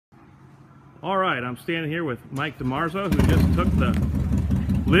All right, I'm standing here with Mike DeMarzo, who just took the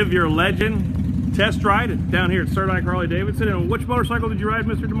Live Your Legend test ride down here at Surdyke Harley-Davidson. And which motorcycle did you ride,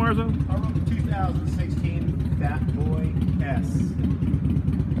 Mr. DeMarzo? I rode the 2016 Fatboy S.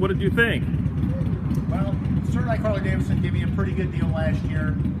 What did you think? Well, Surdyke Harley-Davidson gave me a pretty good deal last year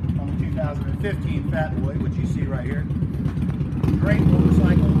on the 2015 Fatboy, which you see right here. Great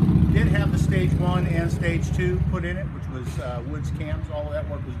motorcycle. Did have the stage 1 and stage 2 put in it, which was woods cams. All of that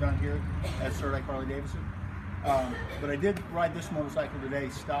work was done here at Surdyke Harley-Davidson. But I did ride this motorcycle today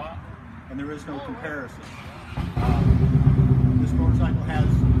stock, and there is no comparison. This motorcycle has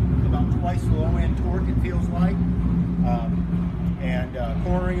about twice the low-end torque, it feels like.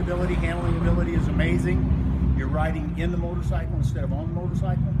 Cornering ability, handling ability is amazing. You're riding in the motorcycle instead of on the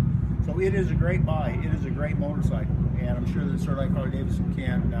motorcycle. So it is a great buy. It is a great motorcycle, and I'm sure that Surdyke Harley-Davidson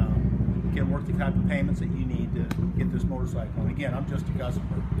can work the type of payments that you need to get this motorcycle. And again, I'm just a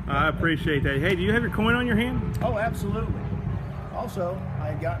customer. I appreciate that. Hey, do you have your coin on your hand? Oh, absolutely. Also, I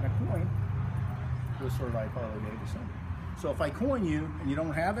had gotten a coin with Surdyke Harley-Davidson. So if I coin you and you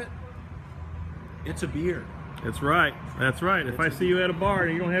don't have it, it's a beer. That's right. That's right. If I see you at a bar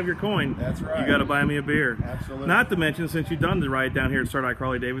and you don't have your coin, that's right, you got to buy me a beer. Absolutely. Not to mention, since you've done the ride down here at Surdyke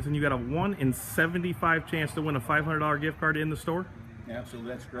Harley-Davidson, you got a 1 in 75 chance to win a $500 gift card in the store.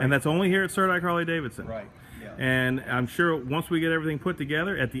 Absolutely, that's great. And that's only here at Surdyke Harley-Davidson. Right. Yeah. And I'm sure once we get everything put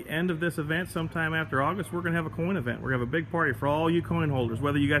together, at the end of this event, sometime after August, we're going to have a coin event. We're going to have a big party for all you coin holders,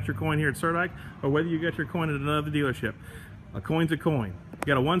 whether you got your coin here at Surdyke or whether you got your coin at another dealership. A coin's a coin. You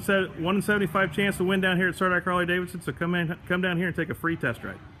got a 1 in 75 chance to win down here at Surdyke Harley-Davidson, so come down here and take a free test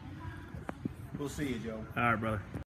ride. We'll see you, Joe. All right, brother.